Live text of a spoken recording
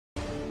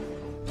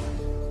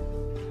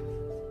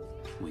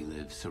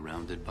live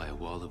surrounded by a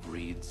wall of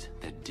reeds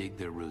that dig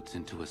their roots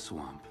into a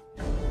swamp.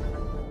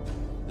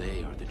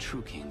 They are the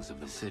true kings of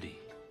the city.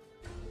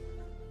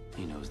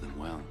 He knows them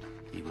well.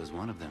 He was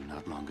one of them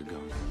not long ago.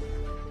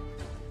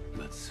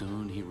 But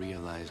soon he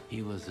realized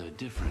he was a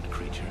different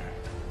creature.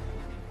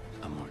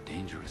 A more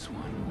dangerous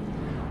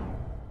one.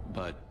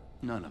 But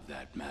none of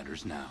that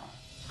matters now.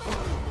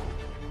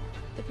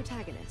 The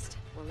protagonist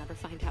will never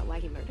find out why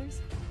he murders.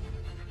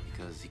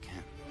 Because he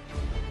can.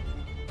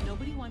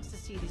 Nobody wants to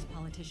see these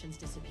politicians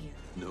disappear.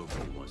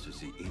 Nobody wants to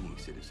see any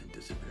citizen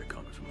disappear,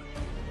 Congresswoman.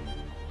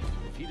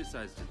 If he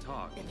decides to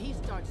talk... If he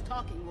starts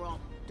talking, we're all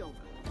over.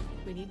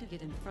 We need to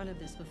get in front of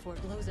this before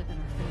it blows up in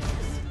our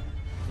faces.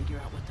 Figure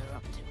out what they're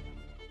up to.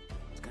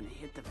 It's gonna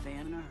hit the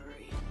fan in a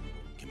hurry.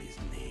 Give me his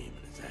name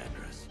and his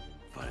address.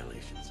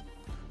 Violations.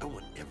 I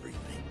want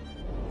everything.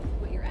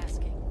 What you're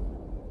asking,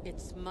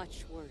 it's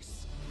much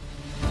worse.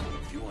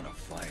 If you want a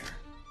fire,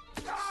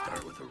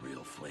 start with a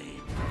real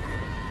flame.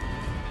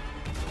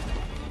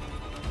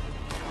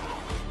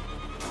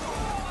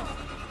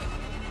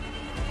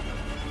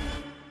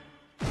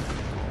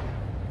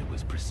 It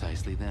was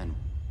precisely then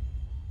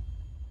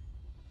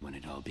when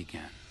it all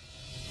began.